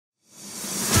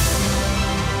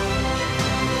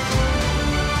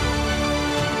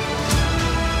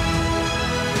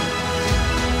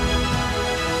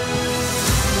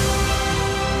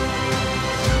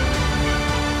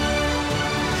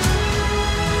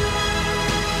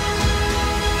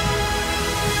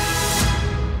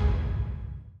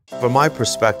From my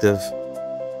perspective,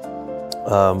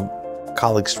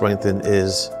 Colleague Strengthen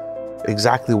is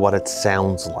exactly what it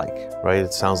sounds like, right?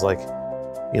 It sounds like,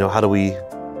 how do we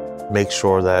make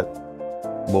sure that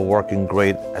we're working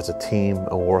great as a team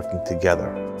and working together?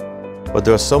 But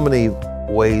there are so many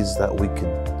ways that we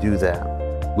could do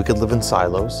that. We could live in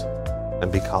silos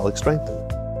and be colleague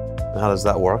strengthened. And how does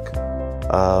that work?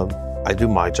 I do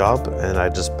my job and I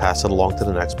just pass it along to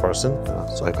the next person.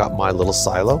 So I've got my little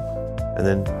silo, and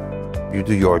then you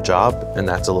do your job, and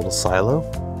that's a little silo.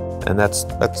 And that's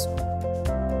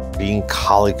being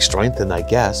colleague strengthened, I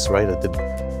guess, right? I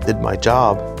did my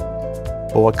job.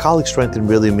 But what colleague strengthened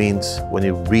really means, when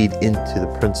you read into the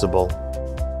principle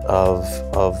of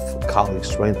colleague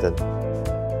strengthened,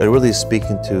 it really is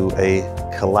speaking to a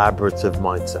collaborative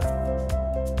mindset.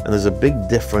 And there's a big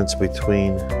difference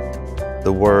between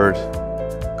the word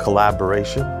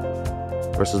collaboration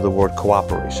versus the word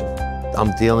cooperation.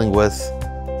 I'm dealing with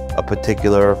a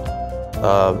particular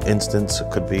instance. It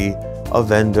could be a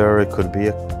vendor, it could be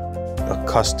a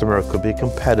customer, it could be a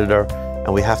competitor,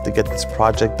 and we have to get this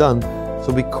project done.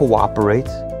 So we cooperate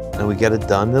and we get it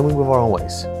done, and then we move our own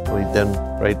ways.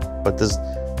 Right? But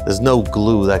there's no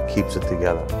glue that keeps it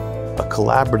together. A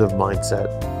collaborative mindset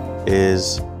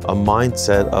is a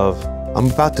mindset of,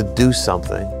 I'm about to do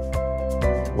something,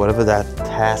 whatever that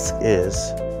task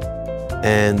is,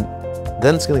 and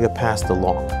then it's going to get passed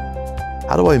along.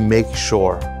 How do I make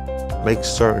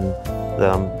certain that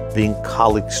I'm being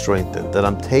colleague strengthened, that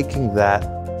I'm taking that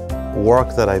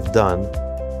work that I've done,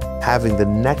 having the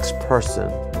next person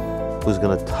who's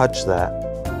going to touch that,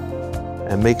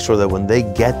 and make sure that when they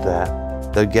get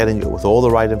that, they're getting it with all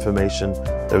the right information,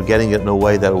 they're getting it in a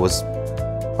way that it was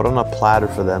put on a platter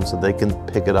for them so they can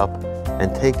pick it up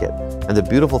and take it. And the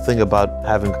beautiful thing about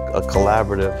having a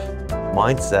collaborative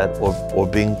mindset or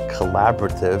being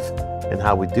collaborative in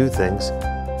how we do things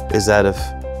is that if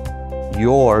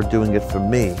you're doing it for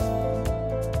me,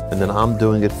 and then I'm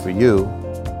doing it for you,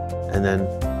 and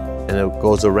it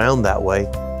goes around that way,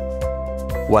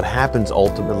 what happens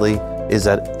ultimately is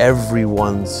that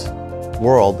everyone's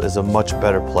world is a much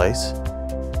better place,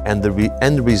 and the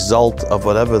end result of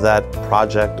whatever that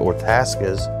project or task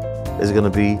is going to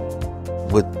be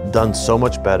done so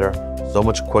much better, so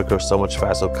much quicker, so much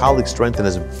faster. So colleague strengthen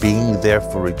is being there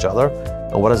for each other.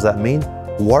 And what does that mean?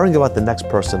 Worrying about the next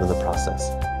person in the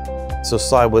process. So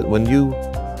Sai, when you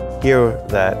hear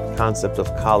that concept of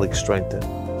colleague strengthen,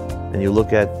 and you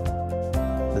look at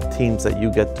the teams that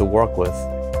you get to work with,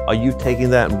 are you taking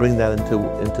that and bringing that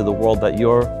into the world that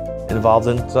you're involved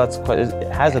in? So that's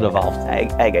has it evolved?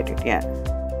 I get it, yeah.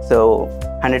 So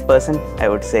 100%, I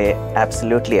would say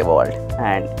absolutely evolved.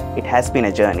 And it has been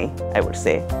a journey, I would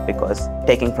say, because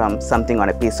taking from something on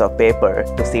a piece of paper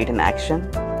to see it in action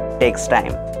takes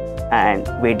time. And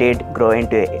we did grow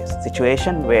into a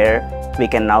situation where we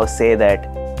can now say that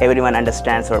everyone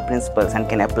understands our principles and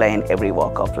can apply in every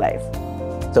walk of life.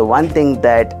 So one thing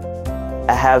that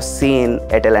I have seen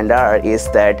at L&R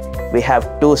is that we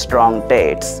have two strong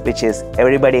traits, which is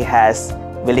everybody has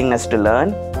willingness to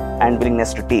learn and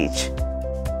willingness to teach.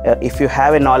 If you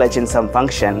have a knowledge in some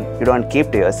function, you don't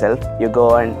keep to yourself. You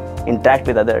go and interact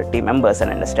with other team members and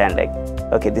understand, like,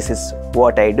 okay, this is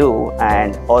what I do,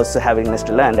 and also have willingness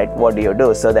to learn, like, what do you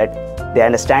do, so that they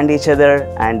understand each other.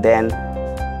 And then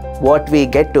what we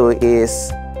get to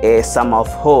is a sum of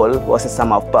whole versus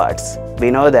sum of parts.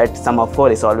 We know that sum of whole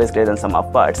is always greater than sum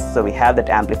of parts, so we have that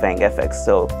amplifying effect.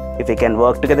 So if we can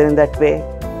work together in that way,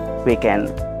 we can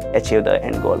achieve the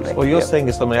end goal. Right? Well, you're saying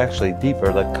is something actually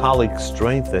deeper, that colleague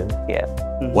strengthen. Yeah.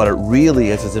 Mm-hmm. What it really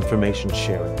is information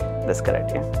sharing. That's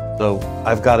correct, yeah. So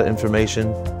I've got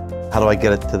information, how do I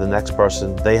get it to the next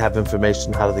person? They have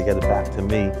information, how do they get it back to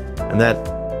me? And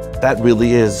that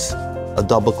really is a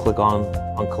double click on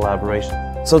collaboration.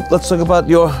 So let's talk about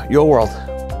your world.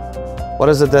 What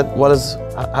is it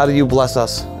how do you bless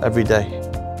us every day?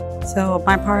 So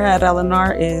my part at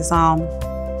L&R is I'm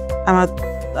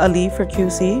a lead for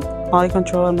QC, quality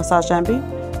control and massage champion.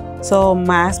 So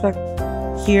my aspect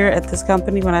here at this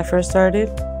company, when I first started,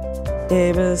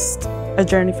 it was a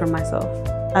journey for myself.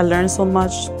 I learned so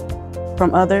much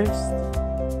from others,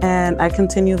 and I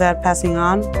continue that passing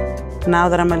on now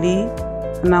that I'm a lead.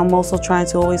 And I'm also trying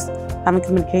to always have a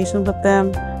communication with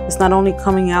them. It's not only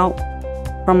coming out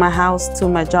from my house to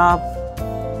my job,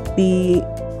 be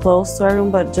close to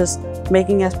everyone, but just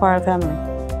making it as part of family.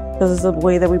 Because it's the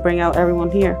way that we bring out everyone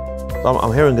here.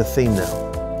 I'm hearing a theme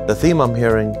now. The theme I'm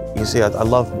hearing, you see, I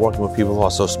love working with people who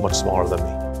are so much smarter than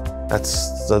me.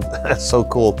 That's so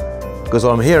cool. Because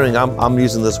what I'm hearing, I'm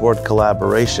using this word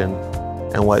collaboration,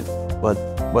 and what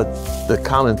the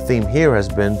common theme here has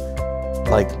been,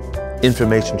 like,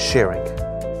 information sharing.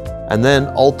 And then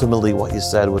ultimately what you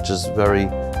said, which is very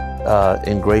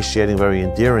ingratiating, very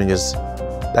endearing, is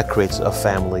that creates a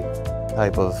family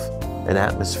type of an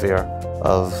atmosphere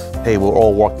of, hey, we're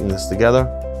all working this together.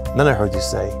 And then I heard you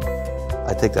say,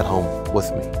 I take that home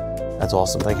with me. That's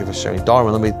awesome. Thank you for sharing.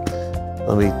 Darwin,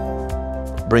 let me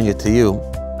bring it to you.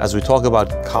 As we talk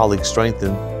about colleague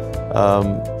strengthen,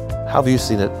 how have you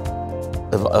seen it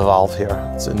evolve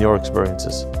here? It's in your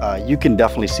experiences. You can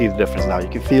definitely see the difference now. You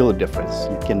can feel the difference.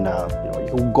 You can,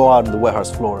 you can go out on the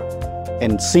warehouse floor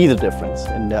and see the difference,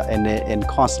 and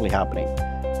constantly happening.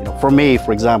 For me,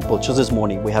 for example, just this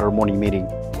morning we had our morning meeting,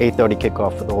 8:30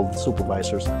 kickoff with all the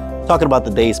supervisors, talking about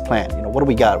the day's plan. What do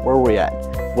we got? Where are we at?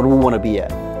 What do we want to be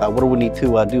at? What do we need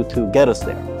to do to get us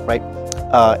there, right?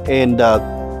 And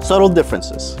subtle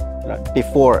differences.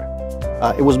 Before,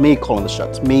 it was me calling the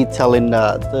shots, me telling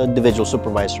the individual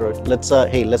supervisor,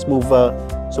 hey, let's move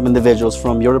some individuals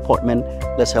from your department,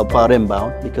 let's help out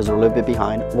inbound because they're a little bit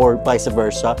behind, or vice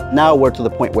versa. Now we're to the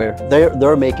point where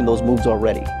they're making those moves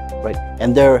already, right?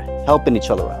 And they're helping each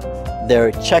other out.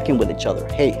 They're checking with each other.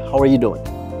 Hey, how are you doing?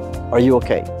 Are you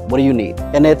okay? What do you need?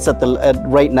 And it's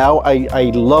right now,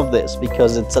 I love this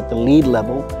because it's at the lead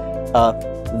level.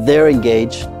 They're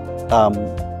engaged.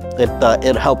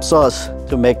 It helps us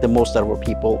to make the most out of our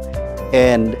people.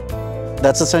 And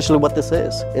that's essentially what this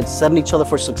is. It's setting each other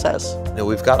for success.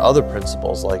 We've got other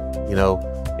principles like,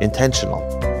 intentional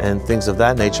and things of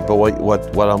that nature. But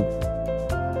what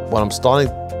I'm starting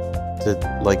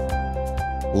to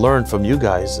learn from you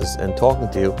guys and talking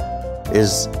to you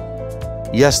is,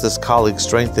 yes, this colleague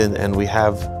strengthen, and we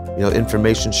have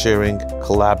information sharing,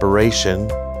 collaboration,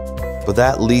 but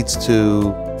that leads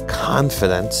to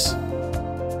confidence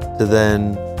to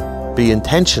then be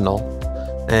intentional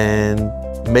and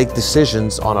make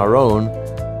decisions on our own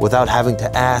without having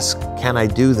to ask, can I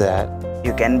do that?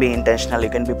 You can be intentional, you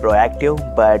can be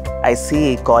proactive, but I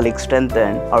see colleague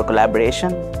strengthen or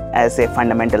collaboration as a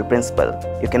fundamental principle.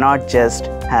 You cannot just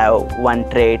have one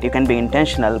trait. You can be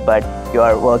intentional, but you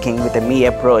are working with a me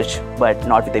approach, but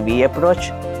not with a we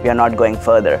approach. We are not going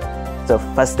further. So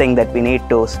first thing that we need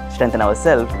to strengthen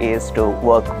ourselves is to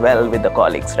work well with the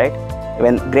colleagues, right?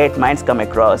 When great minds come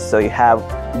across, so you have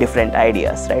different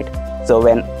ideas, right? So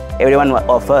when everyone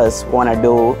of us want to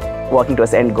do working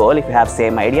towards end goal, if you have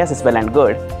same ideas, it's well and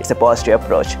good. It's a positive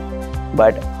approach.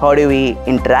 But how do we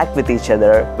interact with each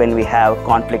other when we have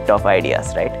conflict of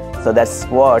ideas, right? So that's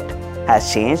what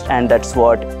has changed, and that's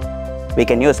what we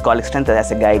can use colleague strengthen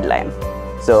as a guideline.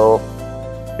 So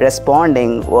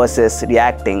responding versus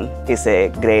reacting is a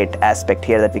great aspect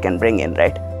here that we can bring in,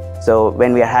 right? So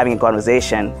when we are having a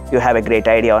conversation, you have a great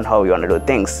idea on how you want to do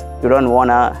things. You don't want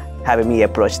to have a me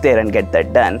approach there and get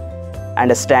that done.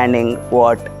 Understanding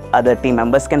what other team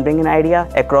members can bring an idea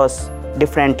across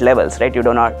different levels, right?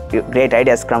 Great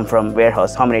ideas come from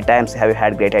warehouse. How many times have you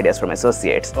had great ideas from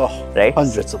associates? Oh, right?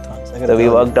 Hundreds of times. So we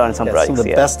worked on some projects. Some of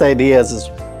the best ideas is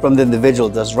from the individual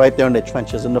that's right there in the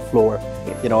trenches, in the floor.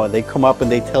 They come up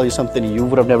and they tell you something you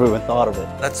would have never even thought of it.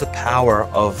 That's the power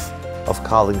of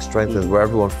colleague strengthen, where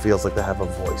everyone feels like they have a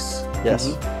voice.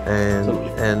 Yes.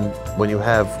 And when you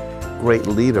have great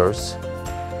leaders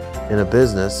in a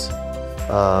business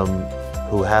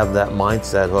who have that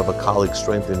mindset, who have a colleague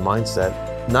strengthen mindset,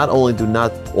 not only do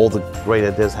not all the great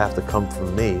ideas have to come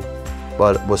from me,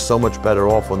 but we're so much better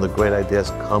off when the great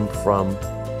ideas come from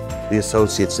the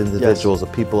associates, individuals, the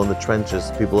people in the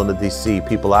trenches, people in the DC,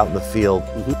 people out in the field.